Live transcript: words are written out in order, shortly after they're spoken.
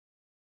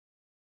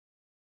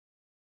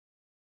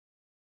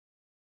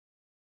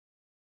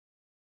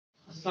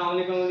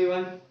Assalamu alaikum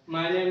everyone.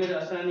 My name is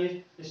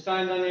Asad.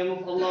 Stand in the name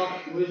of Allah,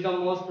 who is the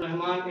most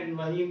Rahman and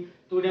Rahim.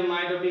 Today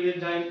my topic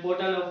is the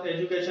importance of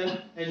education.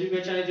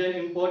 Education is an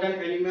important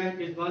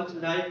element in one's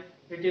life.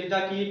 It is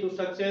the key to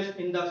success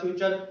in the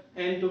future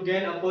and to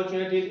gain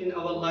opportunities in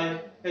our life.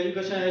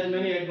 Education has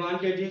many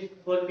advantages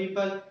for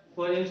people.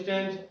 For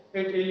instance,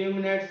 it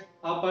illuminates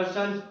a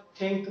person's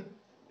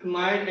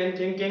mind and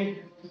thinking.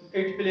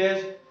 It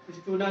plays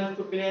students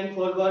to plan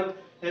for work.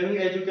 Having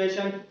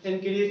education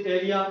increased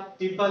area,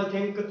 people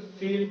think,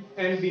 feel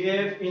and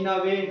behave in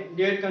a way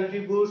that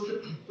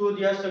contributes to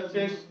their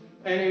success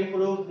and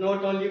improve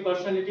not only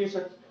personality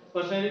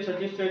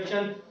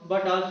satisfaction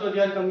but also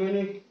their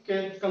community.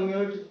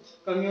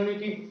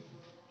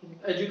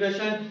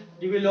 Education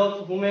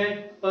develops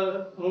human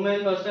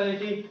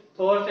personality,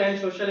 thoughts and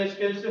social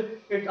skills.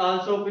 It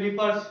also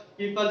prepares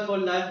people for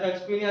life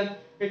experience.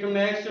 It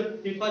makes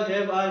people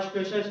have a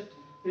special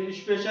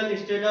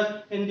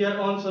status in their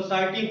own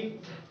society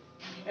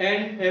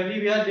and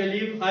everywhere they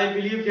live. I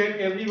believe that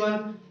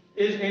everyone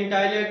is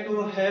entitled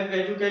to have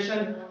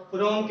education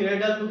from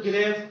cradle to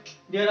grave.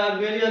 There are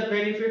various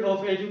benefits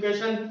of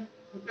education,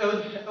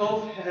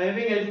 of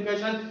having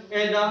education,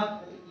 and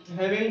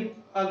having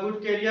a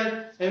good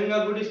career, having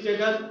a good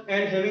status,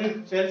 and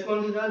having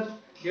self-confidence.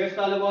 That's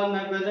all about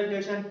my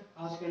presentation.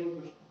 Ask any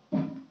question.